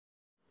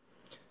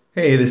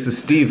Hey, this is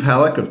Steve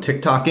Halleck of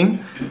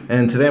TikToking,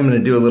 and today I'm going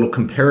to do a little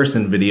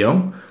comparison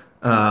video.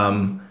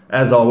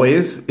 As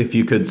always, if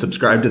you could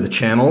subscribe to the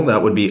channel,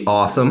 that would be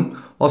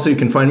awesome. Also, you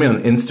can find me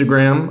on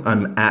Instagram.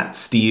 I'm at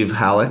Steve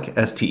Halleck,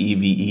 SteveHallock.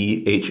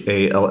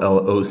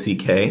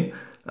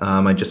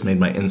 I just made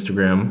my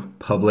Instagram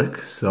public,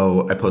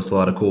 so I post a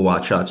lot of cool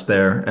watch shots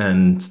there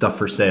and stuff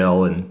for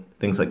sale and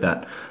things like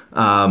that.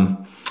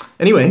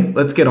 Anyway,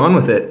 let's get on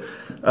with it.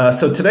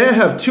 So today I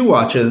have two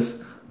watches.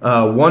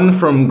 One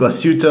from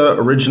Glashutte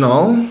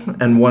Original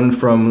and one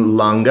from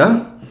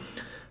Lange.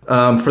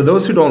 For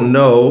those who don't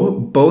know,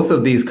 both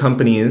of these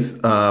companies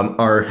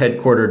are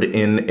headquartered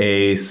in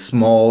a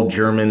small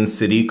German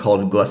city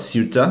called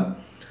Glashutte.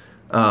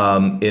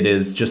 It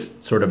is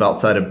just sort of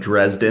outside of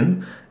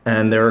Dresden,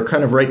 and they're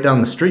kind of right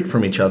down the street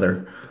from each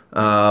other.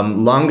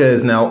 Lange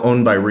is now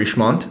owned by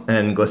Richemont,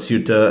 and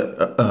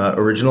Glashutte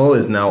Original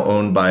is now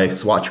owned by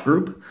Swatch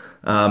Group,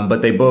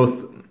 but they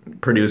both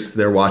produce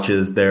their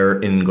watches there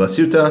in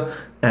Glashutte,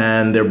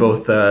 and they're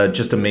both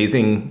just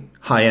amazing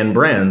high-end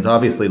brands.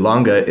 Obviously,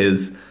 Lange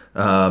is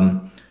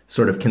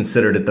sort of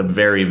considered at the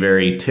very,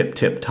 very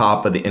tip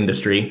top of the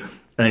industry,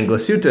 and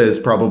Glashutte is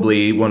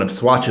probably one of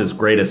Swatch's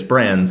greatest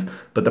brands,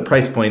 but the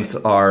price points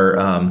are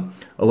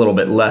a little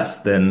bit less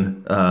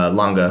than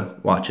Lange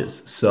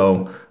watches.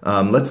 So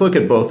let's look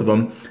at both of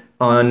them.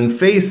 On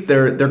face,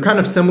 they're kind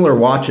of similar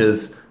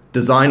watches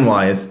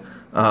design-wise,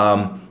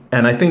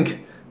 and I think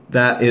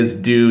that is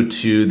due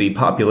to the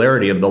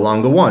popularity of the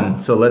Lange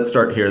 1. So let's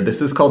start here.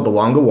 This is called the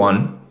Lange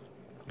 1.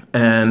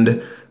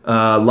 And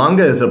Lange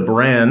is a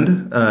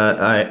brand,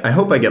 I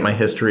hope I get my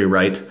history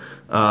right.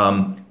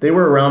 They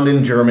were around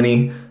in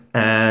Germany,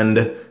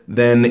 and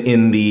then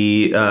in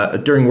the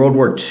during World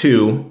War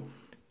II,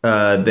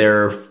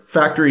 their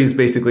factories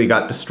basically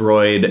got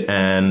destroyed,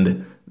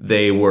 and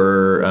they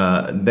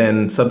were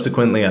then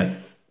subsequently,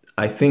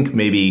 I think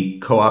maybe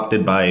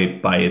co-opted by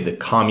the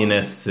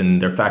communists,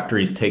 and their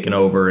factories taken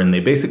over, and they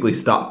basically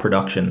stopped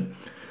production.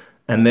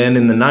 And then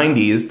in the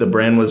 90s, the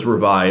brand was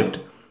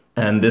revived,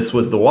 and this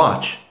was the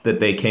watch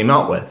that they came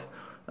out with.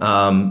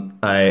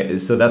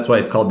 So that's why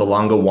it's called the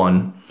Lange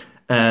 1.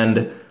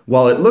 And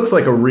while it looks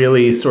like a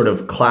really sort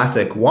of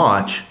classic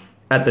watch,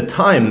 at the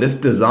time, this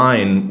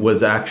design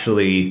was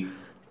actually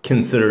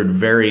considered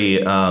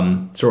very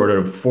sort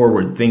of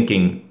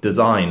forward-thinking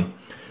design.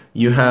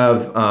 You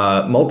have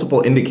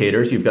multiple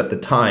indicators. You've got the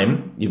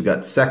time, you've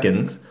got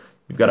seconds,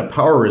 you've got a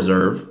power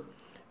reserve,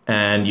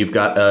 and you've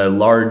got a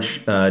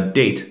large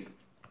date.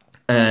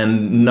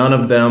 And none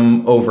of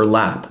them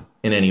overlap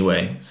in any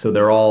way. So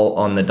they're all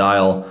on the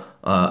dial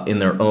in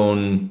their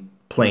own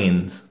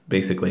planes,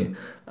 basically.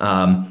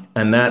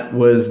 And that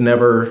was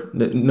never,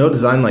 no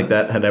design like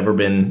that had ever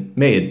been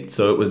made.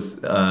 So it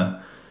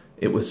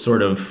was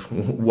sort of,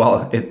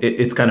 well,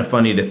 it's kind of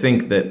funny to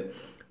think that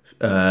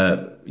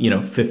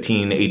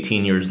 15,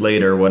 18 years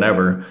later,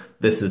 whatever,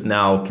 this is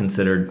now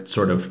considered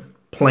sort of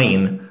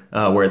plain,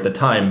 where at the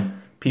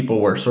time people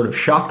were sort of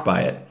shocked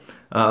by it.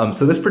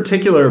 So this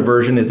particular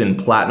version is in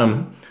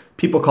platinum.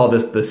 People call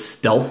this the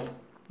Stealth.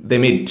 They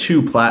made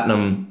two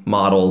platinum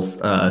models,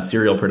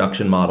 serial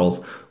production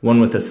models, one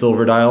with a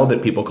silver dial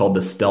that people called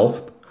the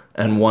Stealth,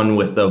 and one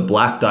with the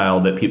black dial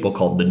that people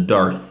called the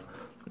Darth,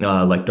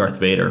 like Darth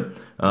Vader.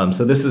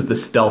 So this is the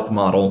Stealth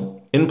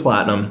model in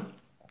platinum,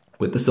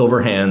 with the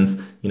silver hands,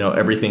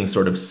 everything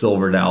sort of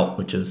silvered out,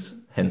 which is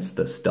hence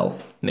the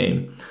Stealth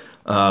name.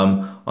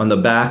 On the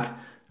back,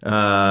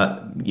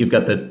 you've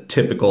got the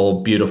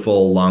typical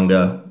beautiful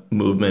Lange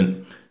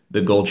movement,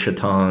 the gold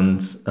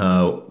chatons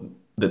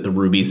that the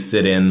rubies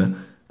sit in.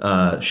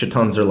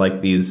 Chatons are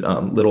like these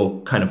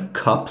little kind of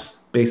cups,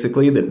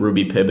 basically, that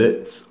ruby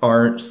pivots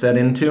are set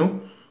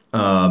into,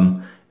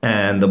 and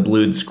the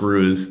blued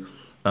screws.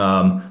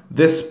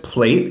 This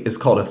plate is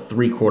called a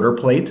 3/4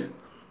 plate,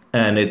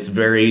 and it's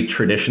very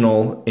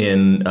traditional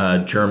in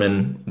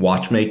German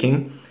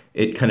watchmaking.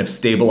 It kind of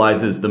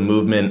stabilizes the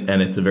movement,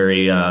 and it's a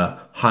very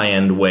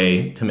high-end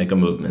way to make a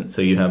movement.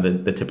 So you have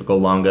the typical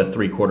Lange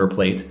 3/4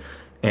 plate,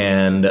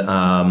 and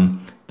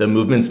the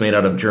movement's made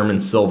out of German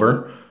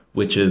silver,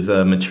 which is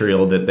a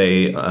material that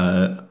they,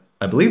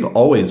 I believe,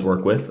 always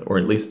work with, or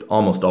at least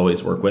almost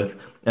always work with,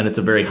 and it's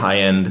a very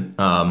high-end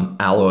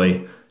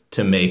alloy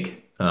to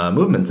make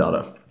movements out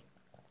of.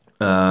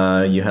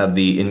 You have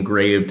the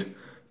engraved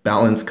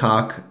balance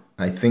cock.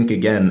 I think,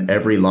 again,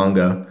 every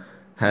Lange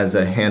has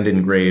a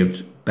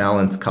hand-engraved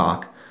balance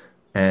cock,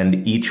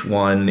 and each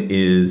one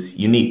is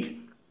unique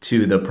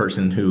to the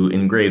person who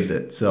engraves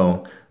it.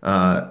 So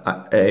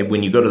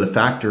when you go to the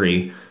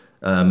factory,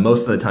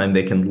 most of the time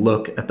they can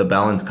look at the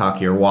balance cock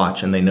of your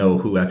watch and they know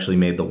who actually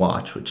made the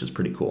watch, which is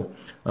pretty cool.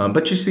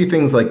 But you see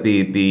things like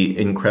the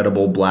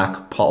incredible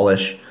black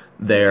polish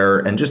there,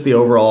 and just the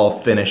overall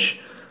finish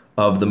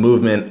of the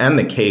movement, and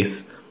the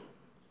case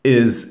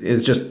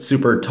is just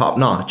super top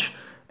notch.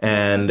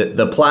 And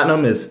the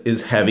platinum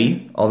is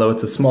heavy, although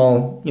it's a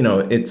small,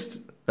 it's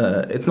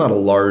not a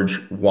large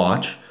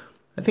watch.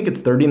 I think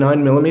it's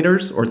 39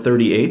 millimeters or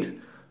 38.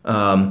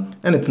 And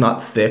it's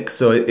not thick,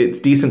 so it's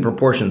decent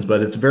proportions,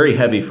 but it's very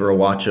heavy for a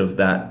watch of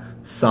that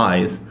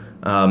size.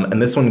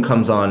 And this one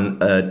comes on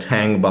a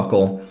Tang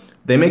buckle.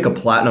 They make a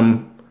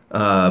platinum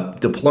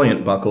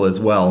deployant buckle as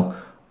well.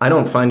 I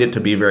don't find it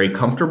to be very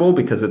comfortable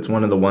because it's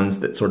one of the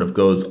ones that sort of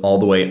goes all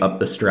the way up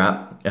the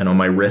strap, and on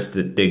my wrist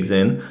it digs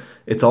in.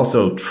 It's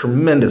also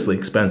tremendously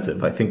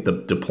expensive. I think the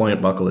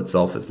deployant buckle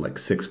itself is like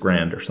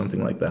 $6,000 or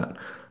something like that.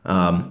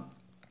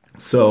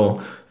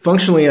 So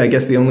functionally, I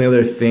guess the only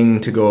other thing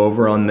to go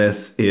over on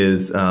this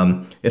is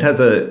it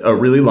has a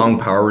really long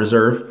power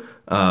reserve,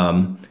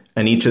 and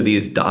each of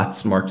these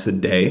dots marks a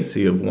day. So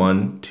you have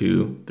 1,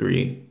 2,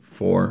 3,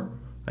 4,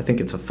 I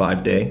think it's a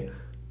 5-day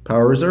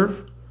power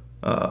reserve.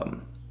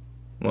 1,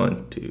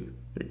 2,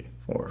 3,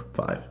 4,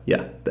 5.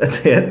 Yeah,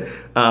 that's it.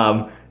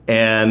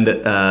 And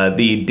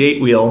the date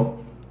wheel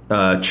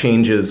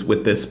changes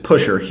with this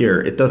pusher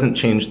here. It doesn't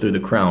change through the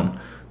crown.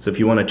 So if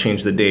you want to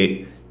change the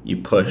date, you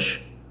push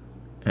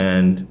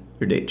and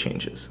your date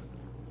changes.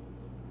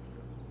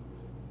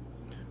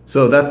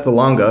 So that's the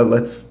Lange.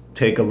 Let's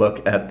take a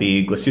look at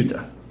the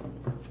Glashutte.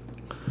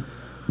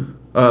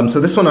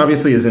 So this one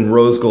obviously is in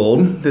rose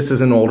gold. This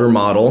is an older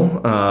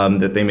model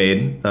that they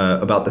made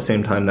about the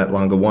same time that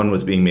Lange 1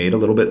 was being made, a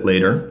little bit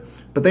later.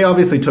 But they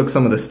obviously took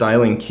some of the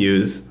styling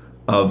cues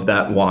of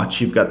that watch.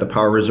 You've got the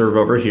power reserve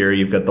over here,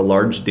 you've got the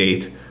large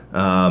date,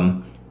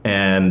 but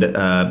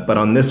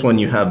on this one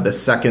you have the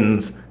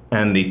seconds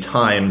and the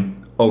time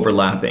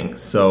overlapping,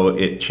 so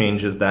it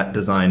changes that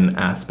design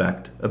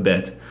aspect a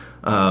bit.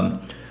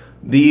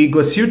 The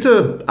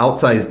Glashutte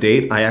outsized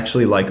date I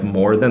actually like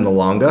more than the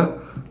Lange.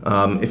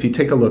 If you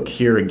take a look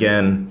here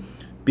again,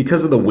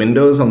 because of the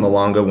windows on the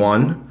Lange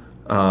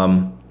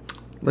 1,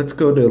 let's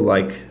go to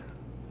like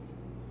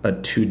a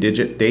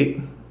 2-digit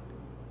date.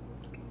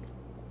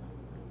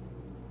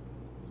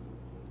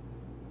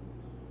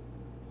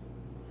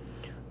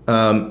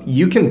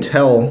 You can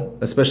tell,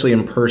 especially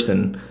in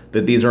person,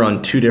 that these are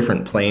on 2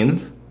 different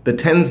planes. The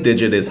 10's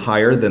digit is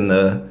higher than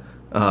the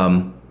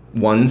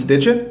 1's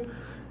digit,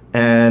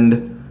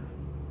 and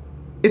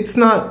it's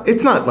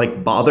not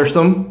like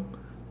bothersome,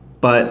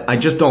 but I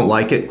just don't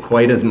like it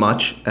quite as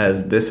much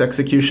as this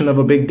execution of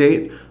a big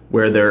date,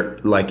 where they're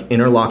like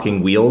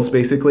interlocking wheels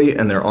basically,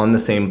 and they're on the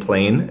same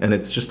plane, and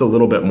it's just a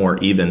little bit more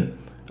even.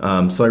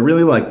 So I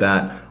really like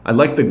that. I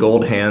like the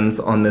gold hands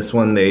on this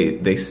one.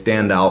 They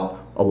stand out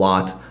a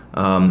lot.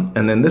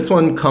 And then this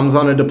one comes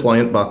on a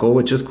deployant buckle,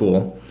 which is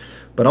cool.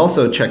 But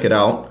also check it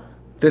out,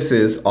 this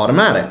is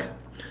automatic.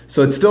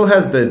 So it still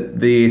has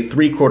the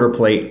 3/4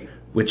 plate,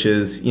 which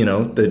is, you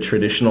know, the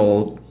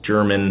traditional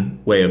German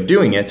way of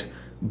doing it,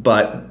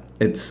 but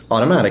it's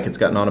automatic. It's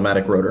got an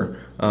automatic rotor.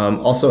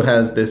 Also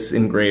has this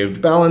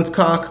engraved balance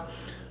cock,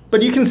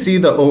 but you can see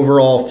the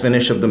overall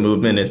finish of the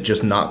movement is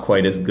just not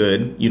quite as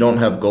good. You don't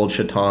have gold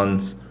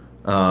chatons,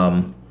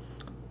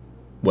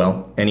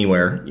 well,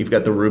 anywhere. You've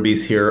got the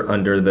rubies here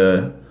under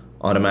the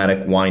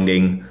automatic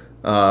winding.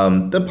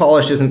 The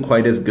polish isn't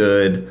quite as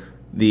good.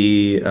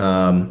 The,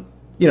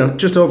 you know,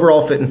 just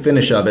overall fit and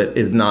finish of it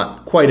is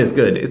not quite as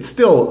good. It's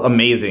still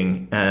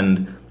amazing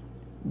and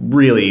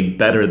really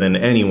better than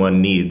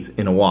anyone needs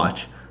in a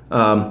watch.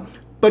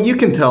 But you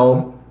can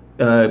tell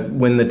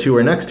when the two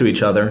are next to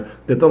each other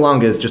that the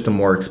Lange is just a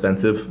more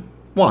expensive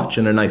watch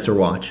and a nicer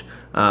watch.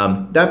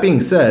 That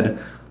being said,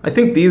 I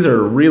think these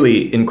are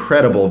really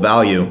incredible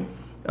value.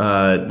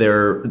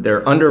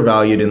 They're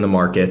undervalued in the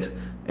market,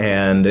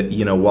 and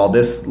you know, while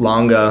this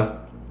Lange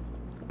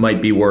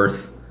might be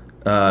worth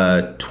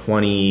high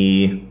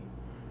 20s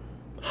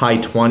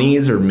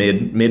or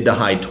mid to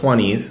high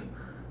 20s,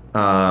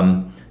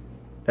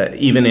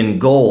 even in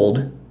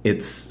gold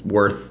it's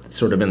worth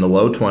sort of in the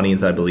low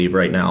 20s, I believe,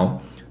 right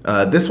now.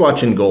 This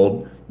watch in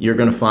gold you're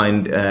going to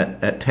find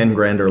at 10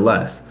 grand or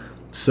less.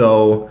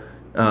 So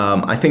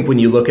I think when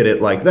you look at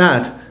it like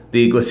that,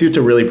 the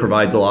Glashutte really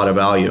provides a lot of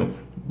value,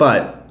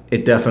 but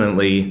it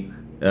definitely,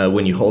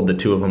 when you hold the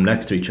two of them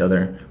next to each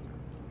other,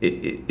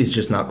 it is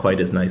just not quite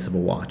as nice of a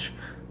watch.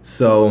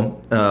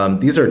 So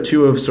these are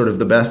two of sort of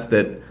the best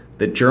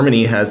that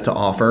Germany has to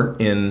offer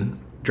in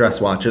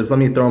dress watches. Let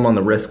me throw them on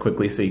the wrist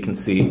quickly so you can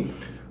see.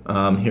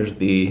 Here's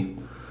the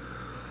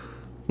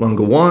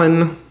Lange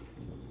 1.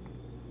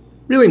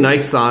 Really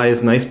nice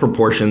size, nice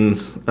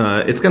proportions.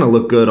 It's going to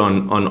look good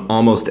on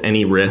almost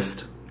any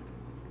wrist,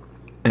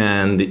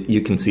 and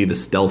you can see the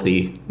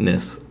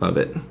stealthiness of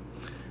it.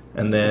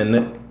 And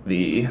then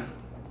the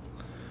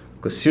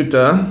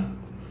Glashutte,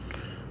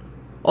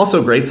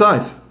 also great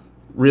size.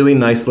 Really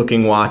nice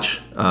looking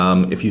watch.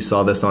 If you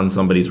saw this on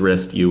somebody's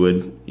wrist, you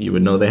would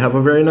know they have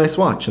a very nice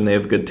watch and they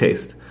have good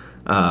taste.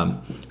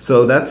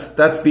 So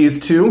that's these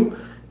two,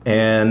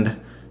 and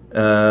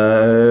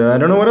I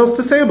don't know what else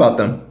to say about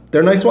them.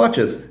 They're nice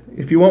watches.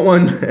 If you want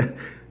one,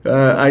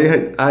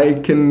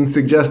 I can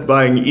suggest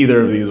buying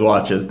either of these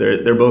watches.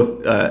 They're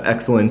both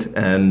excellent,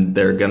 and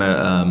they're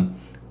gonna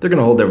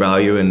hold their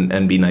value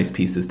and be nice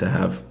pieces to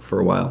have for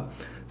a while.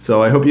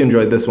 So I hope you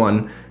enjoyed this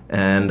one,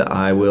 and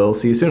I will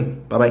see you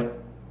soon. Bye bye.